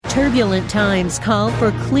Turbulent times call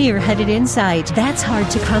for clear-headed insight. That's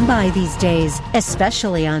hard to come by these days,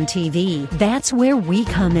 especially on TV. That's where we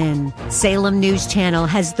come in. Salem News Channel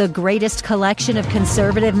has the greatest collection of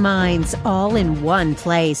conservative minds all in one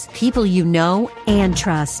place. People you know and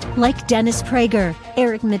trust, like Dennis Prager,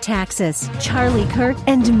 Eric Metaxas, Charlie Kirk,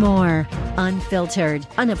 and more. Unfiltered,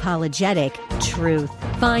 unapologetic truth.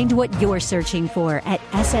 Find what you're searching for at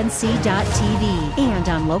snc.tv and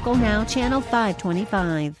on Local Now, Channel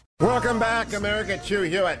 525. Welcome back, America. Chew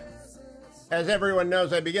Hewitt. As everyone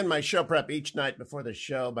knows, I begin my show prep each night before the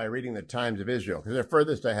show by reading the Times of Israel, because they're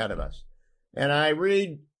furthest ahead of us. And I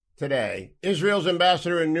read today, Israel's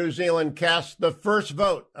ambassador in New Zealand casts the first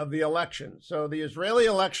vote of the election. So the Israeli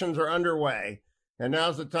elections are underway, and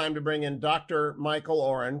now's the time to bring in Dr. Michael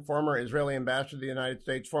Oren, former Israeli ambassador to the United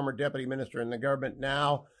States, former deputy minister in the government,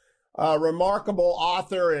 now a remarkable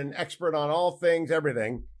author and expert on all things,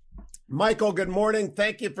 everything. Michael, good morning.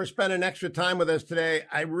 Thank you for spending extra time with us today.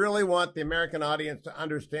 I really want the American audience to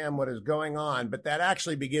understand what is going on, but that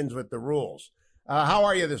actually begins with the rules. How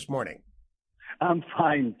are you this morning? I'm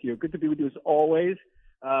fine, Hugh. Good to be with you as always.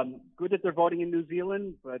 Good that they're voting in New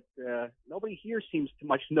Zealand, but nobody here seems to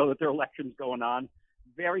much know that there are elections going on.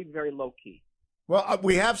 Very, very low key. Well,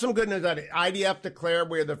 we have some good news. IDF declared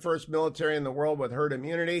we're the first military in the world with herd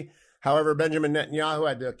immunity. However, Benjamin Netanyahu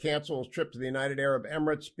had to cancel his trip to the United Arab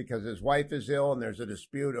Emirates because his wife is ill and there's a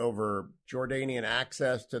dispute over Jordanian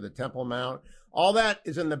access to the Temple Mount. All that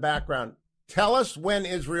is in the background. Tell us when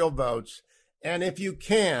Israel votes, and if you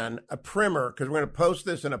can, a primer, because we're going to post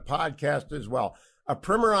this in a podcast as well, a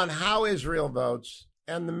primer on how Israel votes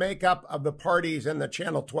and the makeup of the parties in the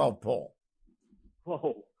Channel 12 poll.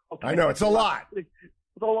 Whoa. Okay. I know, it's a lot. It's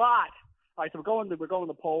a lot. All right, so we're going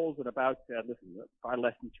to polls in about far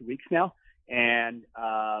less than 2 weeks now, and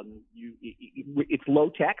it's low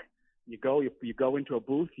tech. You go into a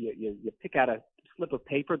booth, you pick out a slip of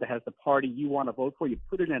paper that has the party you want to vote for. You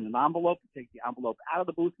put it in an envelope. You take the envelope out of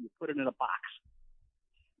the booth and you put it in a box.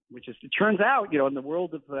 Which is, it turns out, in the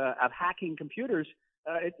world of hacking computers,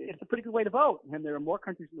 it's a pretty good way to vote. And there are more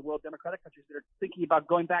countries in the world, democratic countries, that are thinking about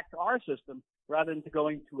going back to our system rather than to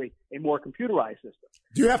going to a more computerized system.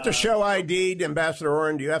 Do you have to show ID, Ambassador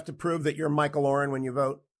Oren? Do you have to prove that you're Michael Oren when you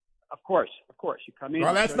vote? Of course. You come in.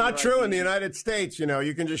 Well, that's not true in the United States.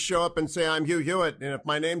 You can just show up and say, I'm Hugh Hewitt, and if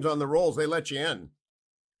my name's on the rolls, they let you in.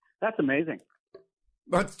 That's amazing.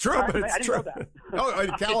 That's true, but it's true. Oh,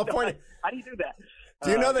 in California. How do you do that? Do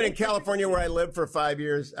you know that in California, where I lived for 5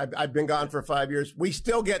 years, I've been gone for 5 years, we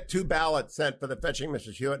still get 2 ballots sent for the Fetching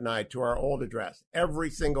Mrs. Hewitt and I to our old address. Every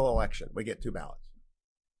single election, we get 2 ballots.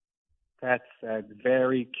 That's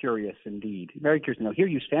very curious indeed. Very curious. Now, here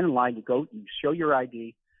you stand in line, you show your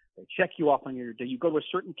ID, they check you off on your day. You go to a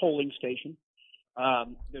certain polling station.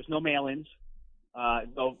 There's no mail-ins.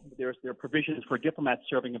 Though there are provisions for diplomats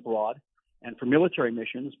serving abroad and for military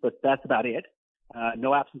missions, but that's about it.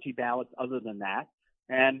 No absentee ballots other than that.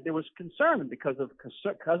 And there was concern because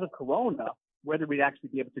of Corona, whether we'd actually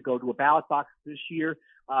be able to go to a ballot box this year.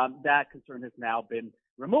 That concern has now been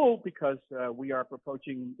removed because we are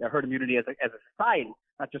approaching herd immunity as a society,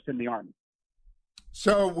 not just in the Army.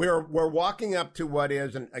 So we're walking up to what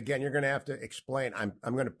is, and again, you're going to have to explain. I'm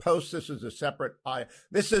going to post this as a separate.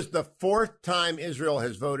 This is the 4th time Israel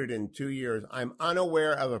has voted in 2 years. I'm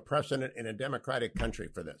unaware of a precedent in a democratic country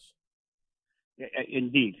for this.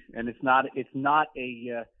 Indeed, and it's not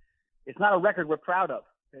a record we're proud of.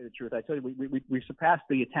 To tell you the truth, I tell you, we surpassed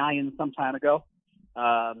the Italians some time ago.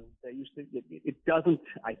 It doesn't,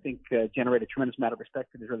 I think, generate a tremendous amount of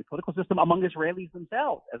respect for the Israeli political system among Israelis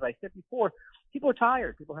themselves. As I said before, people are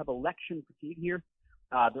tired. People have election fatigue here.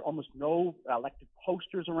 There are almost no elected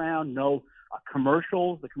posters around, no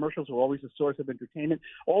commercials. The commercials are always a source of entertainment.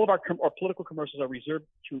 All of our political commercials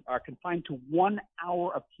are confined to 1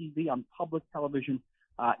 hour of TV on public television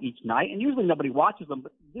each night, and usually nobody watches them.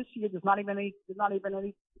 But this year, there's not even any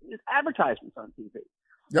advertisements on TV.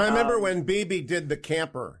 Yeah, I remember when Bibi did the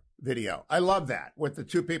camper video. I love that, with the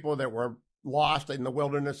 2 people that were lost in the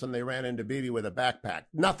wilderness and they ran into Bibi with a backpack.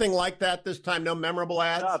 Nothing like that this time. No memorable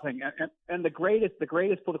ads. Nothing. And the greatest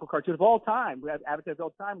political cartoon of all time, we have advertised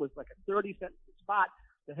all the time, was like a 30-cent spot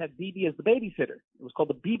that had Bibi as the babysitter. It was called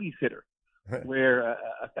the Bibi Sitter, where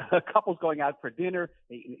a couple's going out for dinner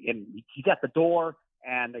and he's at the door.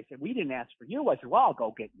 And they said, we didn't ask for you. I said, well, I'll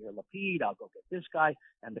go get your Lapid. I'll go get this guy.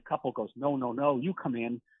 And the couple goes, no, you come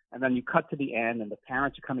in. And then you cut to the end, and the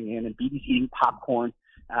parents are coming in, and Bibi's eating popcorn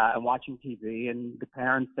and watching TV. And the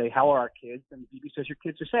parents say, how are our kids? And Bibi says, your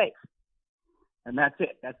kids are safe. And that's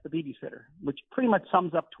it. That's the babysitter, which pretty much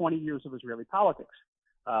sums up 20 years of Israeli politics.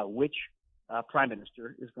 Which prime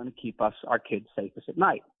minister is going to keep our kids safest at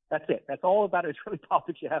night? That's it. That's all about Israeli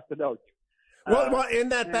politics you have to know. Well, in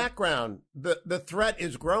that background, the threat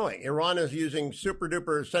is growing. Iran is using super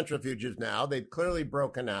duper centrifuges now. They've clearly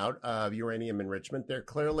broken out of uranium enrichment. They're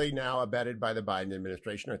clearly now abetted by the Biden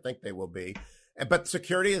administration, or think they will be. But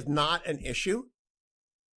security is not an issue.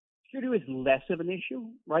 Security is less of an issue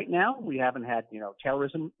right now. We haven't had,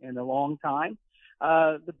 terrorism in a long time.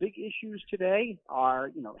 The big issues today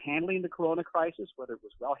are, handling the corona crisis, whether it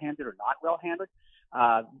was well-handled or not well-handled,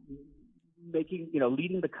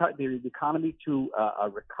 leading the economy to a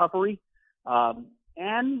recovery,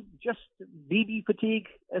 and just Bibi fatigue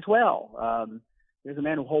as well. There's a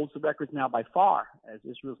man who holds the records now by far as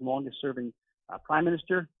Israel's longest-serving prime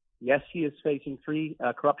minister. Yes, he is facing 3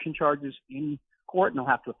 corruption charges in court, and he'll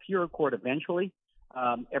have to appear in court eventually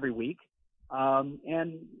every week.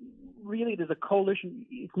 And really, there's a coalition.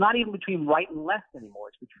 It's not even between right and left anymore.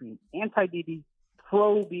 It's between anti-Bibi,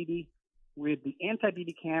 pro-Bibi, with the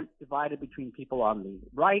anti-Bibi camp divided between people on the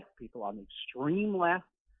right, people on the extreme left.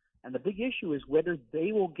 And the big issue is whether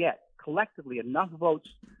they will get collectively enough votes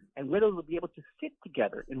and whether they'll be able to sit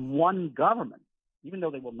together in one government, even though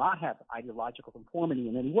they will not have ideological conformity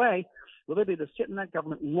in any way. Will they be able to sit in that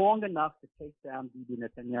government long enough to take down Bibi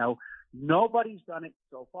Netanyahu? Nobody's done it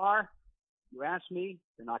so far. You ask me,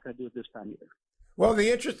 they're not going to do it this time either. Well,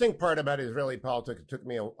 the interesting part about Israeli politics, it took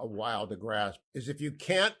me a while to grasp, is if you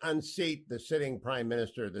can't unseat the sitting prime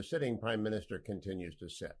minister continues to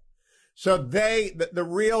sit. So the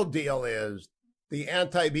real deal is the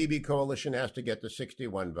anti-Bibi coalition has to get to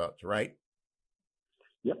 61 votes, right?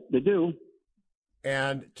 Yep, they do.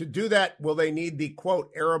 And to do that, will they need the,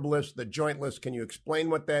 quote, Arab list, the joint list? Can you explain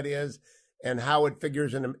what that is and how it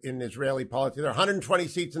figures in Israeli politics? There are 120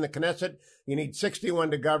 seats in the Knesset. You need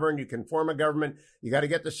 61 to govern. You can form a government. You got to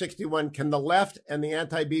get to 61. Can the left and the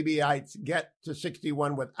anti-Bibiites get to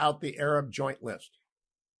 61 without the Arab joint list?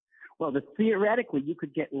 Well, theoretically, you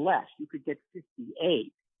could get less. You could get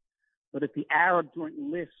 58. But if the Arab joint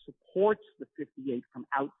list supports the 58 from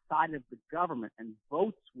outside of the government and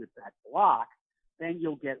votes with that bloc, then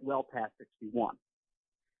you'll get well past 61.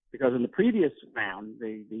 Because in the previous round,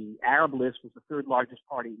 the Arab list was the third largest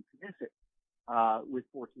party in Knesset with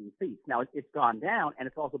 14 seats. Now, it's gone down, and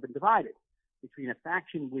it's also been divided between a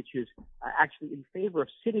faction which is actually in favor of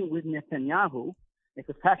sitting with Netanyahu. It's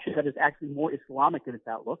a faction that is actually more Islamic in its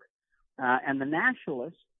outlook. And the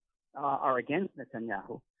nationalists are against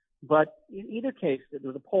Netanyahu. But in either case, there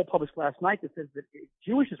was a poll published last night that says that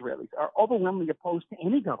Jewish Israelis are overwhelmingly opposed to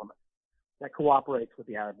any government that cooperates with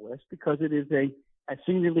the Arab list because it is a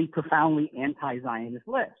singularly, profoundly anti-Zionist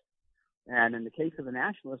list. And in the case of the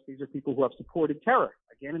nationalists, these are people who have supported terror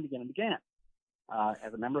again and again and again.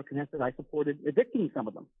 As a member of Knesset, I supported evicting some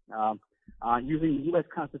of them, using the U.S.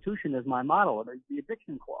 Constitution as my model, the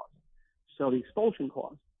eviction clause, so the expulsion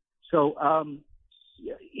clause. So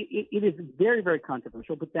it is very, very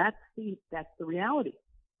controversial, but that's the reality.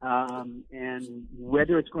 And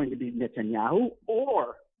whether it's going to be Netanyahu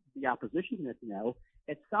or the opposition to Netanyahu,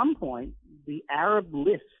 at some point, the Arab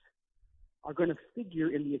lists are going to figure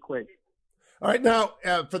in the equation. All right. Now,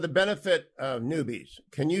 for the benefit of newbies,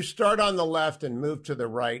 can you start on the left and move to the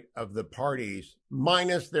right of the parties,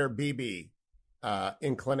 minus their Bibi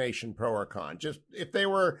inclination, pro or con? Just if they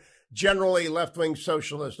were generally left-wing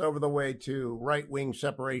socialist over the way to right-wing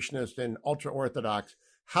separationist and ultra-Orthodox,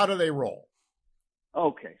 how do they roll?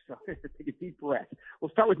 Okay, so take a deep breath.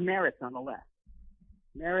 We'll start with Meretz on the left.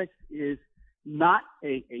 Meretz is not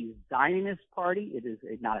a Zionist party. It is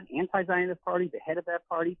not an anti-Zionist party. The head of that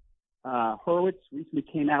party, Horowitz, recently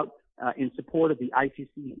came out in support of the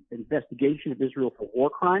ICC investigation of Israel for war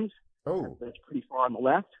crimes. Oh, that's pretty far on the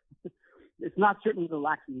left. It's not certain they'll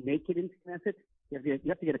actually make it into Knesset. You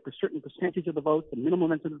have to get a certain percentage of the votes, the minimum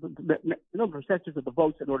percentage of the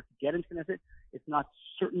votes in order to get into Knesset. It's not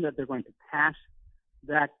certain that they're going to pass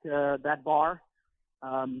that bar.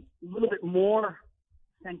 A little bit more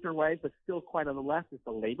center way, but still quite on the left, is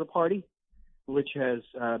the Labor Party, which has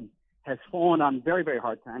fallen on very, very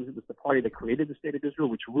hard times. It was the party that created the State of Israel,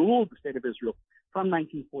 which ruled the State of Israel from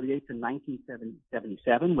 1948 to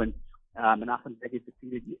 1977, when Menachem Begin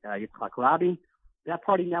defeated Yitzhak Rabin. That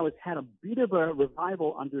party now has had a bit of a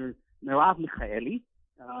revival under Merav Michaeli,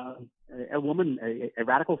 a woman, a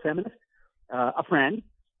radical feminist, a friend,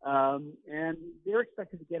 and they're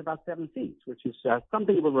expected to get about 7 seats, which is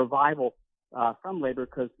something of a revival from Labor,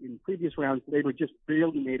 because in previous rounds, Labor just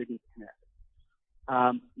barely made it into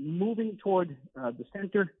Knesset. Moving toward the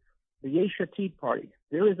center, the Yesh Atid party.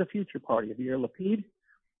 There is a future party of Yair Lapid.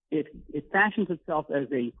 It fashions itself as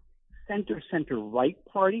a center-right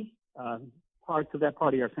party. Parts of that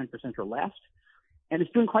party are center-left, and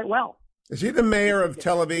it's doing quite well. Is he the mayor of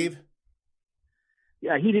Tel Aviv?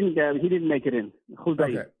 Yeah, he didn't make it in.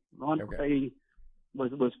 Okay. Ron Hussein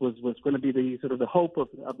was going to be the sort of the hope of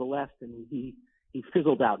the left, and he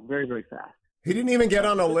fizzled out very, very fast. He didn't even get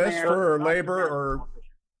on a list for Labor, or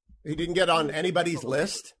he didn't get on anybody's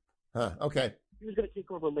list? Huh, okay. He was going to take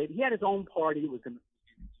over Labor. He had his own party. He was going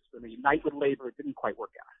to unite with Labor. It didn't quite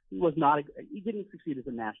work out. He didn't succeed as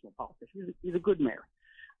a national politician. He's a good mayor.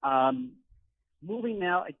 Moving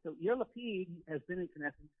now, so Yair Lapid has been in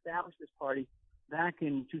Knesset, established this party back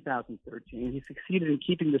in 2013. He succeeded in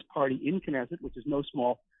keeping this party in Knesset, which is no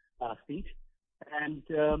small feat. And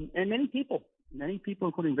many people,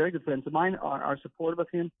 including very good friends of mine, are supportive of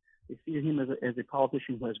him. They see him as a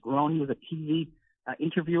politician who has grown. He was a TV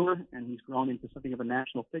interviewer, and he's grown into something of a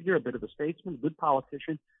national figure, a bit of a statesman, a good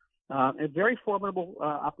politician, a very formidable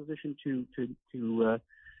opposition to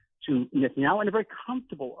Netanyahu, and a very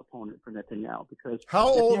comfortable opponent for Netanyahu. Because how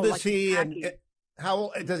old is he, and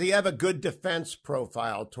how does he have a good defense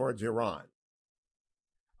profile towards Iran?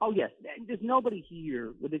 Oh yes, there's nobody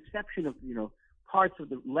here, with the exception of parts of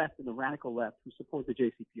the left and the radical left, who support the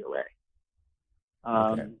JCPOA.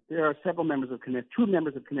 Okay. There are several members of Knesset, 2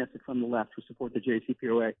 members of Knesset from the left who support the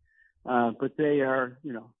JCPOA, but they are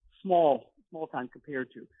small time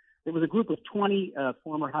compared to. There was a group of 20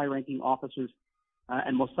 former high-ranking officers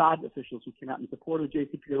and Mossad officials who came out in support of the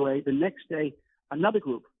JCPOA. The next day, another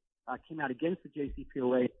group came out against the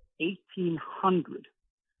JCPOA, 1,800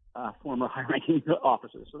 former high-ranking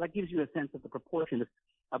officers. So that gives you a sense of the proportion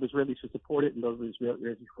of Israelis who support it and those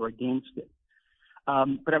Israelis who are against it.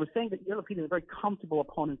 But I was saying that Yair Lapid is a very comfortable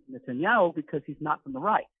opponent to Netanyahu because he's not from the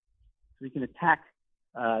right. So he can attack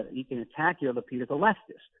Yair Lapid as a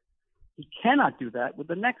leftist. He cannot do that with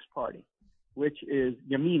the next party, which is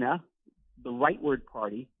Yamina, the rightward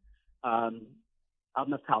party of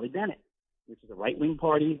Naftali Bennett, which is a right-wing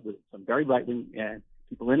party with some very right-wing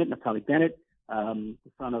people in it. Naftali Bennett, the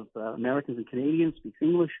son of Americans and Canadians, speaks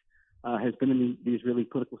English, has been in the Israeli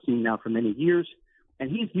political scene now for many years. And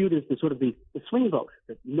he's viewed as the swing vote,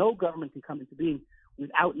 that no government can come into being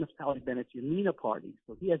without Naftali Bennett's Yamina party.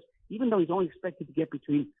 So he has, even though he's only expected to get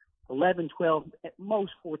between 11, 12, at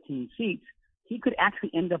most 14 seats, he could actually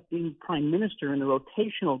end up being prime minister in the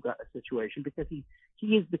rotational situation because he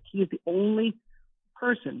is the only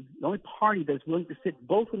person, the only party that's willing to sit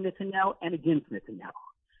both with Netanyahu and against Netanyahu.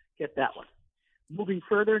 Get that one. Moving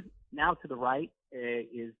further, now to the right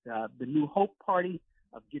is the New Hope Party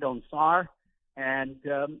of Gideon Sa'ar, and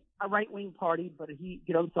a right-wing party, but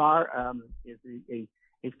Gideon Sa'ar is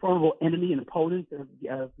a formidable enemy and opponent of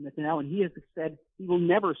Netanyahu, and he has said he will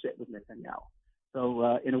never sit with Netanyahu.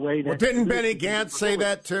 So in a way that... Well, didn't Benny Gantz say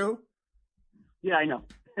that too? Yeah, I know.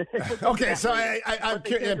 Okay, so I'm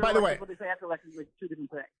curious, by the way... What they say after elections are 2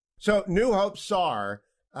 different things. So New Hope Sa'ar,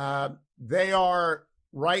 they are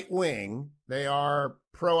right-wing, they are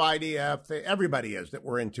pro-IDF, everybody is that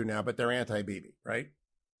we're into now, but they're anti-Bibi, right?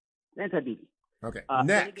 Anti-Bibi. Okay, next.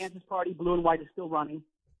 Next. Gantz's party, Blue and White, is still running.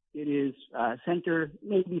 It is center,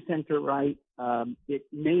 maybe center-right. It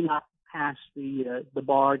may not pass the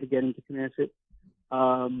bar to get into Knesset.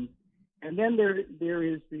 And then there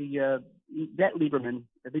is the Bet Lieberman,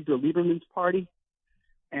 Victor Lieberman's party,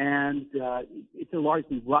 and it's a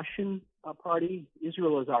largely Russian party.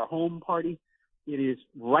 Israel is our home party. It is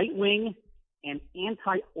right-wing and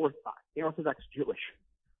anti-Orthodox Jewish.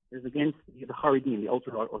 It's against the Haredim, the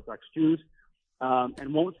ultra-Orthodox Jews,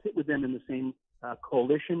 and won't sit with them in the same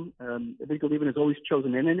coalition. Victor Lieberman has always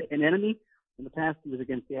chosen an enemy. In the past, he was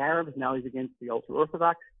against the Arabs. Now he's against the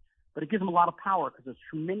ultra-Orthodox. But it gives him a lot of power because there's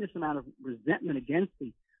a tremendous amount of resentment against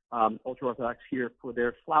the ultra-Orthodox here for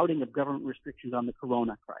their flouting of government restrictions on the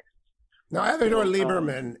corona crisis. Now, Avigdor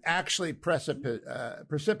Lieberman actually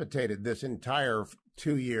precipitated this entire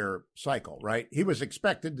 2-year cycle, right? He was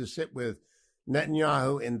expected to sit with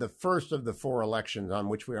Netanyahu in the first of the 4 elections on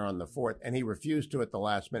which we are on the 4th, and he refused to at the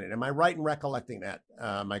last minute. Am I right in recollecting that,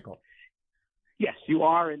 Michael? Yes, you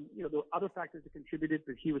are. And, there were other factors that contributed,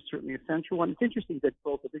 but he was certainly a central one. It's interesting that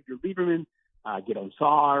both Avigdor Lieberman, Gideon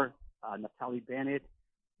Sa'ar, Naftali Bennett,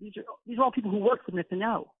 these are all people who worked for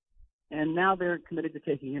Netanyahu. And now they're committed to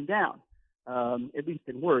taking him down, at least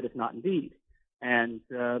in word, if not in deed. And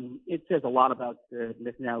it says a lot about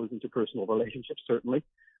Netanyahu's interpersonal relationships, certainly,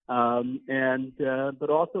 but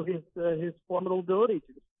also his formidable ability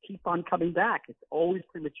to keep on coming back. It's always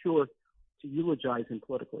premature to eulogize him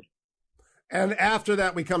politically. And after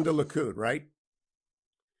that, we come to Likud, right?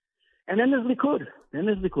 And then there's Likud.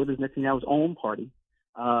 There's Netanyahu's own party,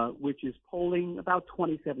 which is polling about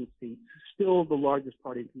 27 seats, still the largest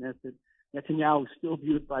party in Knesset. Netanyahu is still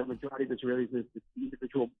viewed by the majority of Israelis as the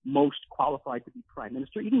individual most qualified to be prime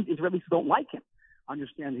minister. Even Israelis who don't like him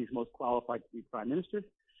understand he's most qualified to be prime minister.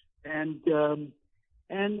 And the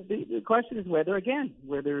question is whether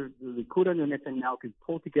the Likud and Netanyahu can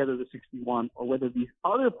pull together the 61, or whether these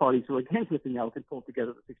other parties who are against Netanyahu can pull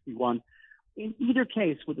together the 61. In either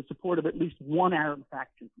case, with the support of at least one Arab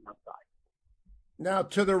faction from outside. Now,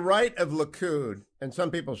 to the right of Likud, and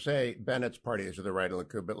some people say Bennett's party is to the right of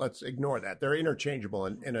Likud, but let's ignore that. They're interchangeable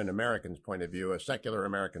in an American's point of view, a secular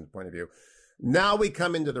American's point of view. Now we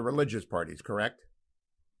come into the religious parties, correct?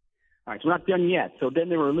 All right, so we're not done yet. So then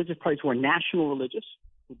there are religious parties who are national religious,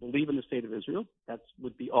 who believe in the state of Israel. That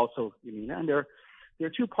would be also Yamina. And there are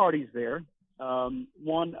two parties there.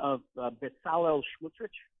 One of Bezalel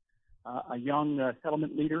Smotrich, a young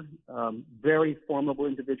settlement leader, very formidable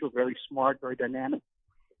individual, very smart, very dynamic.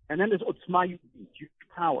 And then there's Otzma Yehudit, Jewish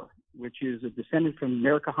Power, which is a descendant from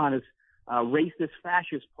Meir Kahana's racist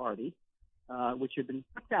fascist party, which had been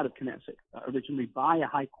kicked out of Knesset originally by a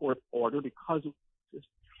high court order because of this.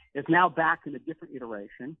 Is now back in a different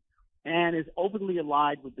iteration and is openly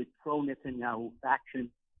allied with the pro-Netanyahu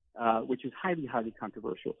faction, which is highly, highly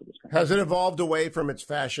controversial for this country. Has it evolved away from its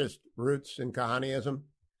fascist roots in Kahaniism?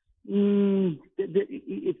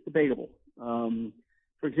 It's debatable.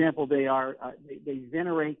 For example, they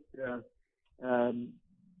venerate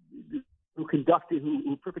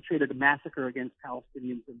who perpetrated a massacre against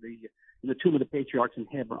Palestinians in the Tomb of the Patriarchs in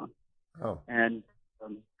Hebron. Oh, and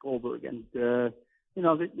Goldberg, and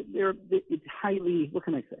it's highly. What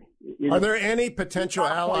can I say? Are there any potential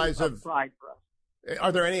allies of pride for us?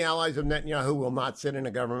 Are there any allies of Netanyahu who will not sit in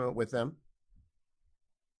a government with them?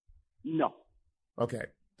 No. Okay.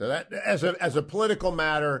 So that as a political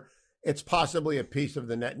matter, it's possibly a piece of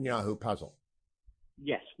the Netanyahu puzzle.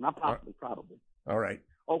 Yes, not possibly, probably. All right.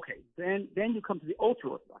 Okay. Then you come to the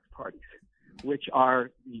ultra-Orthodox parties, which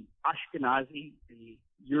are the Ashkenazi, the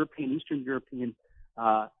Eastern European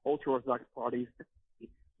ultra-Orthodox parties, the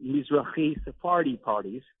Mizrahi Sephardi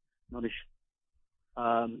parties,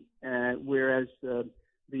 whereas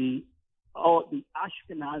the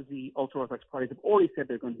Ashkenazi ultra-Orthodox parties have already said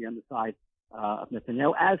they're going to be on the side of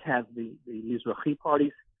Netanyahu, as have the Mizrahi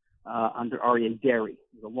parties under Aryeh Deri,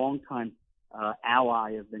 who's a longtime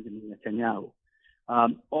ally of Benjamin Netanyahu.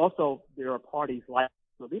 Also, there are parties like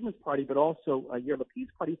the Lieberman's party, but also Yair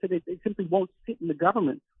Lapid's party, said they simply won't sit in the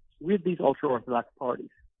government with these ultra-Orthodox parties.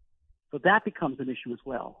 So that becomes an issue as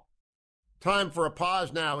well. Time for a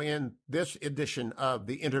pause now in this edition of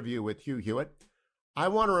The Interview with Hugh Hewitt. I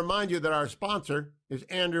want to remind you that our sponsor is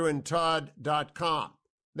AndrewandTodd.com.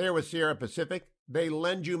 They're with Sierra Pacific. They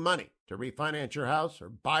lend you money to refinance your house or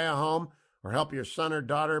buy a home or help your son or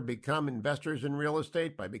daughter become investors in real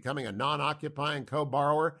estate by becoming a non-occupying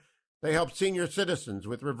co-borrower. They help senior citizens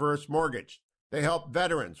with reverse mortgage. They help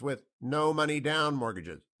veterans with no money down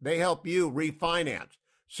mortgages. They help you refinance.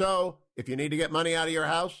 So if you need to get money out of your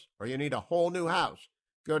house or you need a whole new house,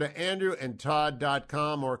 go to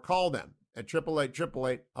AndrewandTodd.com or call them at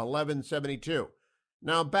 888-888-1172.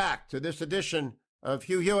 Now back to this edition of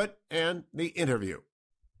Hugh Hewitt and The Interview.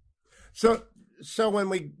 So when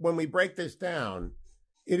we break this down,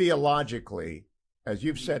 ideologically, as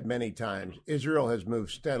you've said many times, Israel has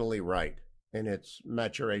moved steadily right in its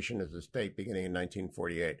maturation as a state beginning in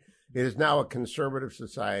 1948. It is now a conservative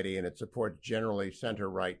society, and it supports generally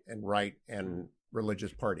center-right and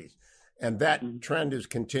religious parties. And that trend is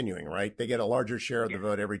continuing, right? They get a larger share of the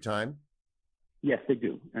vote every time? Yes, they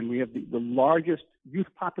do. And we have the largest youth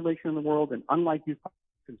population in the world, and unlike youth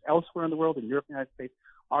populations elsewhere in the world, in Europe and the United States,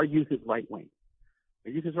 our youth is right-wing.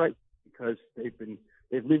 Our youth is right because they've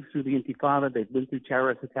lived through the Intifada, they've lived through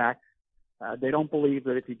terrorist attacks. They don't believe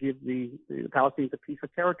that if you give the Palestinians a piece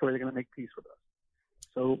of territory, they're going to make peace with us.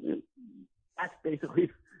 So that's basically,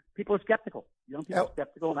 people are skeptical. Young people are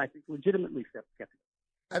skeptical, and I think legitimately skeptical.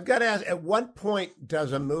 I've got to ask, at what point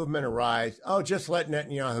does a movement arise? Oh, just let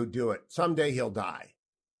Netanyahu do it. Someday he'll die.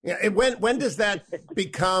 Yeah. When does that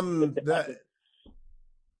become the?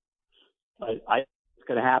 It's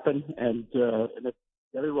going to happen, and it's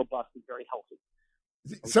very robust and very healthy.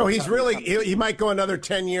 So he might go another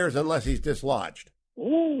 10 years unless he's dislodged.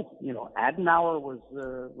 Oh, Adenauer was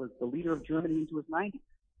the leader of Germany into his 90s.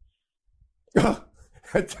 Oh,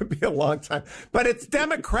 that would be a long time, but it's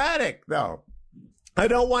democratic, though. I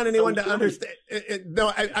don't want anyone to understand.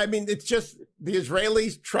 I mean, it's just the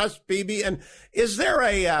Israelis trust Bibi. And is there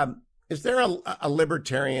a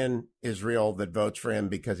libertarian Israel that votes for him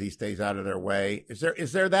because he stays out of their way?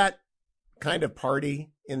 Is there that kind of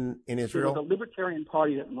party in Israel? There was a libertarian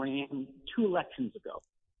party that ran 2 elections ago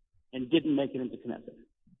and didn't make it into Knesset.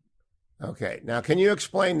 Okay. Now, can you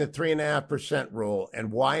explain the 3.5% rule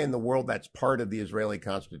and why in the world that's part of the Israeli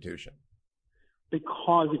Constitution?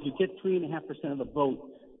 Because if you get 3.5% of the vote,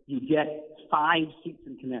 you get 5 seats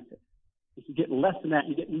in Knesset. If you get less than that,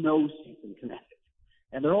 you get no seats in Knesset.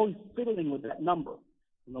 And they're always fiddling with that number.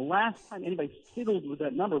 And the last time anybody fiddled with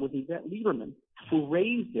that number was Yvette Lieberman, who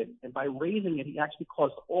raised it. And by raising it, he actually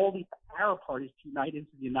caused all the Arab parties to unite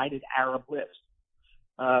into the United Arab List,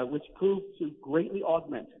 which proved to greatly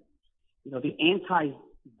augment, the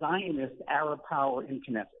anti-Zionist Arab power in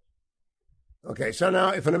Knesset. Okay, so now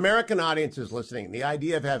if an American audience is listening, the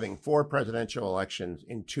idea of having 4 presidential elections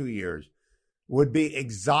in 2 years would be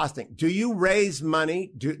exhausting. Do you raise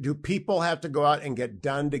money? Do people have to go out and get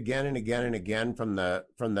dunned again and again and again from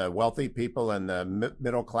the wealthy people and the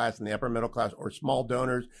middle class and the upper middle class or small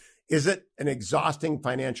donors? Is it an exhausting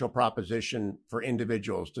financial proposition for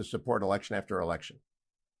individuals to support election after election?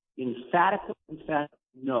 Emphatically,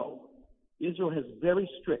 no. Israel has very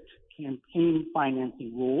strict campaign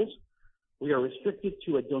financing rules. We are restricted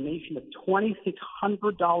to a donation of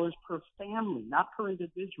 $2,600 per family, not per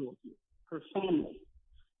individual, per family.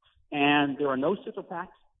 And there are no super PACs.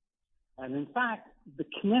 And in fact, the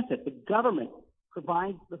Knesset, the government,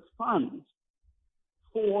 provides the funds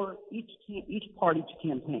for each party to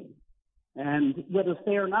campaign. And whether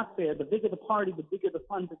fair or not fair, the bigger the party, the bigger the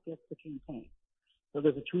funds it gets to campaign. So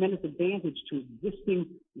there's a tremendous advantage to existing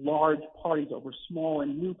large parties over small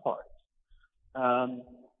and new parties.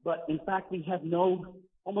 But in fact, we have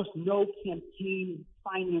almost no campaign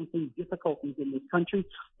financing difficulties in this country.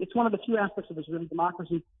 It's one of the few aspects of Israeli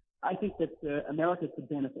democracy I think that America could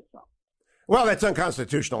benefit from. Well, that's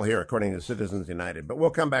unconstitutional here, according to Citizens United, but we'll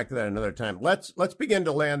come back to that another time. Let's begin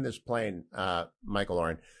to land this plane, Michael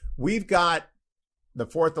Oren. We've got the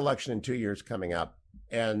 4th election in 2 years coming up,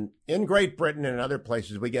 and in Great Britain and other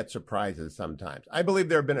places, we get surprises sometimes. I believe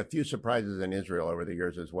there have been a few surprises in Israel over the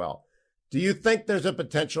years as well. Do you think there's a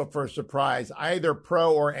potential for a surprise, either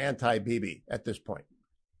pro or anti-Bibi at this point?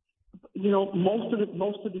 Most of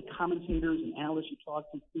the commentators and analysts you talk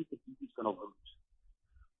to think that Bibi's going to lose.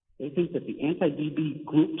 They think that the anti-Bibi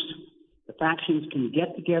groups, the factions, can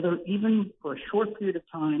get together even for a short period of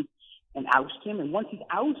time and oust him. And once he's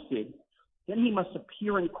ousted, then he must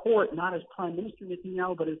appear in court not as Prime Minister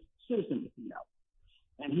Netanyahu, but as Citizen Netanyahu.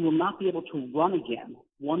 And he will not be able to run again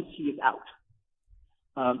once he is out.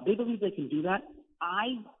 They believe they can do that.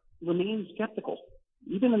 I remain skeptical.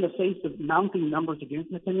 Even in the face of mounting numbers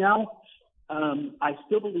against Netanyahu, I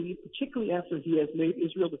still believe, particularly after he has made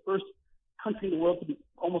Israel the first country in the world to be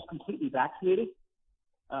almost completely vaccinated,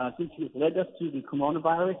 since he has led us to the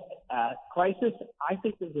coronavirus crisis, I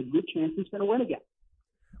think there's a good chance he's going to win again.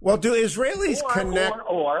 Well, do Israelis connect?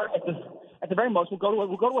 Or at the very most, we'll go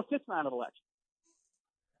to a 5th round of election.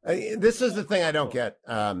 This is the thing I don't get.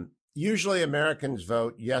 Usually Americans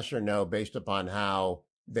vote yes or no based upon how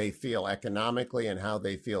they feel economically and how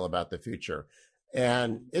they feel about the future.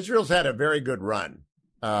 And Israel's had a very good run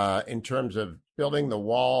in terms of building the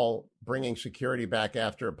wall, bringing security back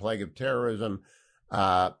after a plague of terrorism,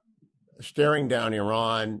 staring down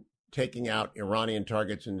Iran, taking out Iranian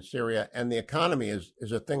targets in Syria. And the economy is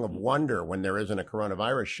a thing of wonder when there isn't a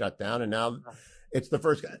coronavirus shutdown. And now it's the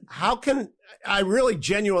first. I really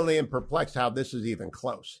genuinely am perplexed how this is even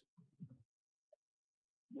close.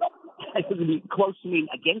 Is it close to mean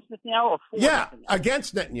against Netanyahu or for Yeah, Netanyahu?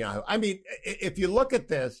 Against Netanyahu. I mean, if you look at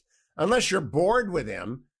this, unless you're bored with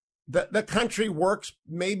him, the country works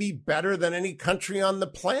maybe better than any country on the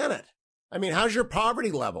planet. I mean, how's your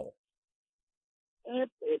poverty level?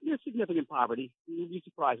 There's significant poverty. You'd be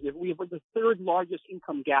surprised. We have the 3rd largest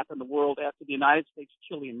income gap in the world after the United States,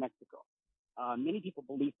 Chile, and Mexico. Many people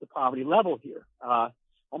believe the poverty level here.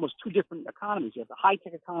 Almost 2 different economies. You have the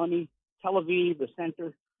high-tech economy, Tel Aviv, the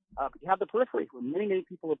center. But you have the periphery where many, many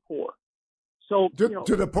people are poor. So, do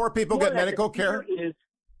the poor people get medical care?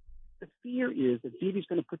 The fear is that Bibi's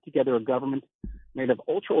going to put together a government made of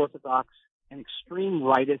ultra-Orthodox and extreme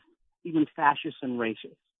rightists, even fascists and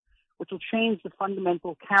racists, which will change the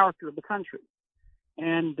fundamental character of the country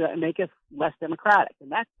and make us less democratic.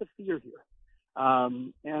 And that's the fear here.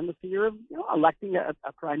 And the fear of electing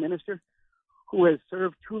a prime minister who has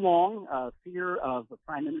served too long, fear of a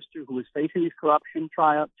prime minister who is facing these corruption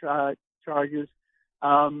charges. There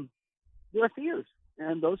are fears,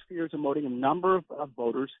 and those fears are motivating a number of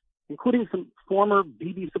voters, including some former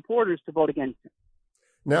Bibi supporters, to vote against him.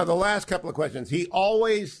 Now, the last couple of questions.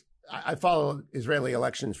 I follow Israeli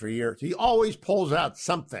elections for years. He always pulls out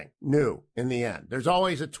something new in the end. There's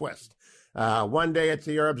always a twist. One day it's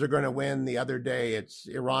the Arabs are going to win. The other day it's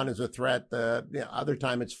Iran is a threat. The other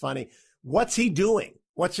time it's funny. What's he doing?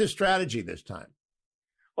 What's his strategy this time?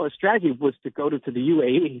 Well, his strategy was to go to the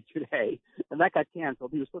UAE today, and that got canceled.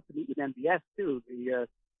 He was supposed to meet with MBS too, the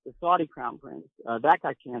Saudi crown prince. That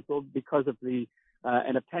got canceled because of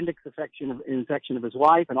an appendix infection of his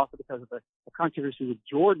wife, and also because of the controversy with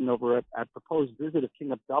Jordan over a proposed visit of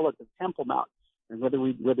King Abdullah to the Temple Mount, and whether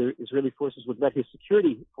Israeli forces would let his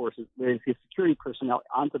security personnel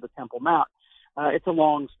onto the Temple Mount. It's a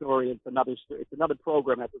long story. It's another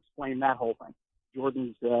program that would explain that whole thing.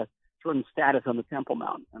 Jordan's status on the Temple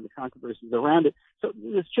Mount and the controversies around it. So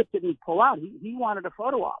this trip didn't pull out. He wanted a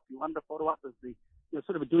photo op. He wanted a photo op as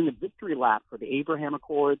sort of doing a victory lap for the Abraham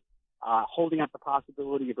Accords, holding out the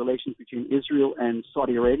possibility of relations between Israel and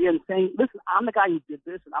Saudi Arabia, and saying, "Listen, I'm the guy who did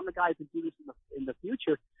this, and I'm the guy who can do this in the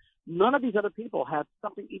future. None of these other people have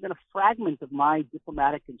something, even a fragment of my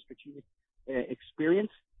diplomatic and strategic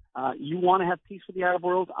experience. You want to have peace with the Arab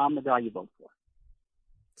world? I'm the guy you vote for."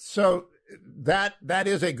 So that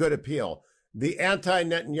is a good appeal. The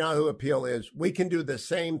anti-Netanyahu appeal is we can do the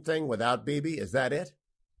same thing without Bibi. Is that it?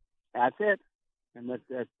 That's it. And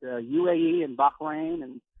that UAE and Bahrain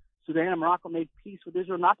and Sudan and Morocco made peace with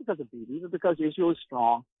Israel not because of Bibi, but because Israel is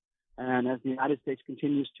strong. And as the United States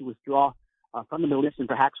continues to withdraw from the Middle East and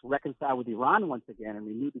perhaps reconcile with Iran once again and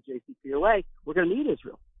renew the JCPOA, we're going to need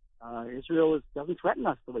Israel. Israel doesn't threaten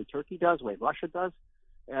us the way Turkey does, the way Russia does.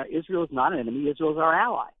 Israel is not an enemy. Israel is our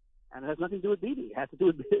ally. And it has nothing to do with Bibi. It has to do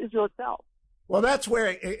with Israel itself. Well, that's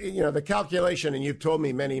where, the calculation, and you've told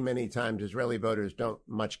me many, many times, Israeli voters don't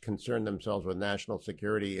much concern themselves with national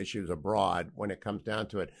security issues abroad when it comes down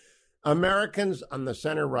to it. Americans on the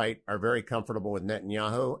center right are very comfortable with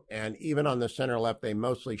Netanyahu, and even on the center left, they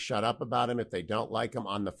mostly shut up about him if they don't like him.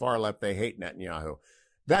 On the far left, they hate Netanyahu.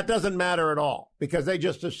 That doesn't matter at all because they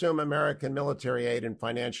just assume American military aid and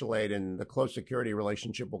financial aid and the close security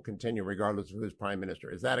relationship will continue regardless of who's prime minister.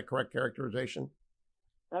 Is that a correct characterization?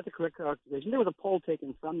 That's a correct characterization. There was a poll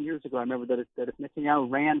taken some years ago. I remember that if Netanyahu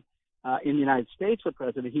ran in the United States for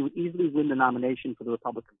president, he would easily win the nomination for the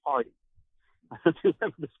Republican Party. I don't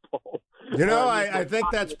remember this poll. I think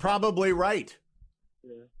that's probably right.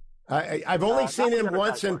 Yeah. I've only seen him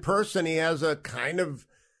once in person. He has a kind of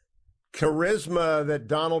charisma that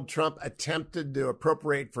Donald Trump attempted to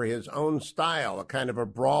appropriate for his own style, a kind of a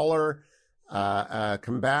brawler,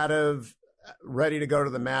 combative, ready to go to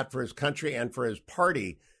the mat for his country and for his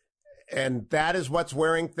party. And that is what's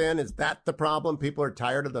wearing thin. Is that the problem? People are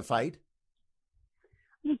tired of the fight?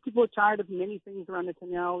 I think people are tired of many things around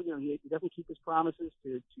Netanyahu. He doesn't keep his promises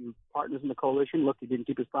to partners in the coalition. Look, he didn't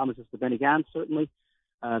keep his promises to Benny Gantz, certainly.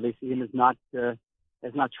 They see him as not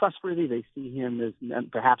trustworthy. They see him as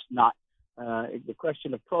perhaps not the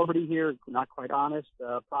question of probity here, not quite honest.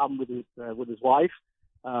 Problem with his wife,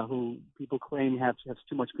 who people claim has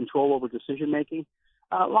too much control over decision making.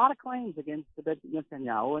 A lot of claims against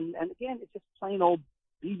Netanyahu, and again, it's just plain old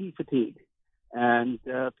Bibi fatigue. And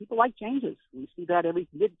people like changes. We see that every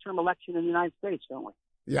midterm election in the United States, don't we?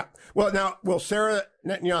 Yeah. Well, now, will Sarah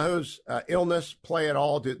Netanyahu's illness play at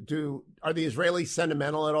all? Are the Israelis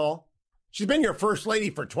sentimental at all? She's been your first lady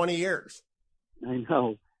for 20 years. I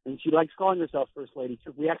know. And she likes calling herself first lady,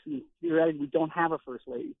 too. We don't have a first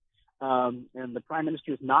lady. And the prime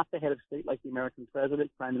minister is not the head of state like the American president.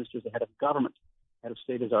 Prime minister is the head of government. Head of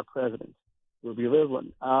state is our president, Ruby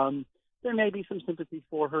Rivlin. There may be some sympathy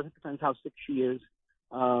for her. It depends how sick she is.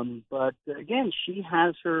 But again, she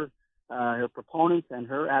has her proponents and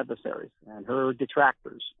her adversaries and her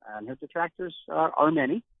detractors. And her detractors are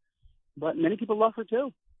many, but many people love her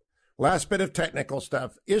too. Last bit of technical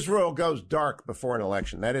stuff. Israel goes dark before an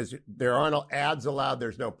election. That is, there aren't ads allowed.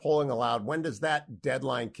 There's no polling allowed. When does that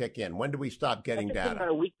deadline kick in? When do we stop getting data? About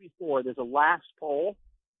a week before. There's a last poll,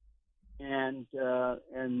 and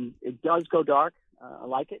it does go dark. I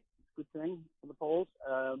like it. It's a good thing for the polls.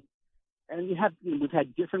 And we've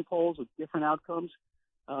had different polls with different outcomes.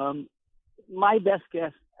 My best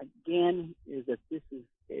guess, again, is that this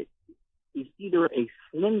is either a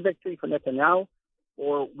slim victory for Netanyahu,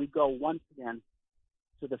 or we go once again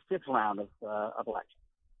to the fifth round of election.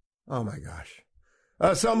 Oh, my gosh.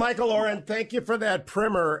 So, Michael Oren, thank you for that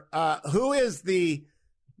primer. Who is the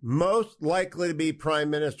most likely to be prime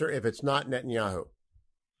minister if it's not Netanyahu?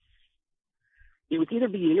 It would either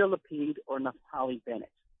be Yair Lapid or Naftali Bennett.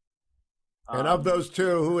 And of those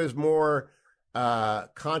two, who is more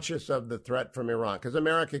conscious of the threat from Iran? Because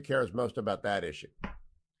America cares most about that issue.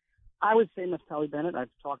 I would say Naftali Bennett. I've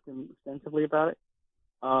talked to him extensively about it.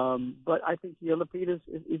 But I think Yair Lapid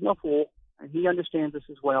is no fool, and he understands this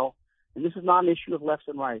as well. And this is not an issue of left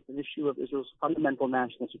and right. It's an issue of Israel's fundamental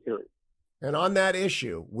national security. And on that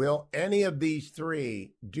issue, will any of these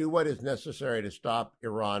three do what is necessary to stop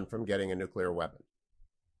Iran from getting a nuclear weapon?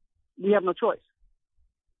 We have no choice.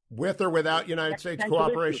 with or without United States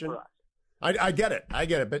cooperation? I get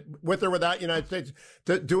it. But with or without United States,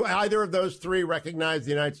 do either of those three recognize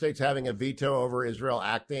the United States having a veto over Israel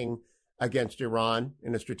acting against Iran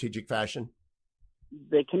in a strategic fashion?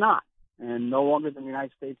 They cannot. And no longer than the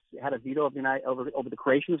United States had a veto of over the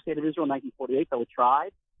creation of the State of Israel in 1948, though it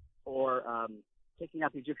tried, or taking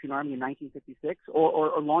out the Egyptian army in 1956,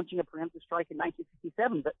 or launching a preemptive strike in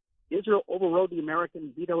 1967. But Israel overrode the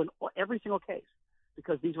American veto in every single case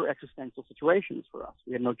because these were existential situations for us.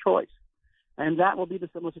 We had no choice. And that will be the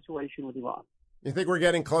similar situation with Iran. You think we're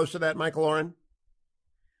getting close to that, Michael Oren?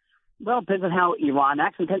 Well, it depends on how Iran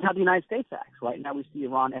acts and depends how the United States acts. Right now we see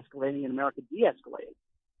Iran escalating and America de-escalating.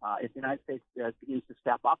 If the United States begins to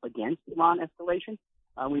step up against Iran escalation,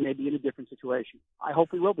 we may be in a different situation. I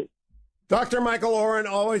hope we will be. Dr. Michael Oren,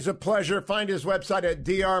 always a pleasure. Find his website at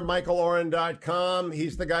drmichaeloren.com.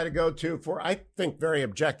 He's the guy to go to for, I think, very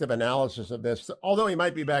objective analysis of this. Although he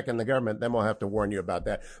might be back in the government, then we'll have to warn you about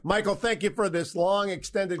that. Michael, thank you for this long,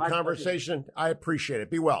 extended conversation. I appreciate it.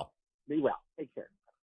 Be well. Be well. Take care.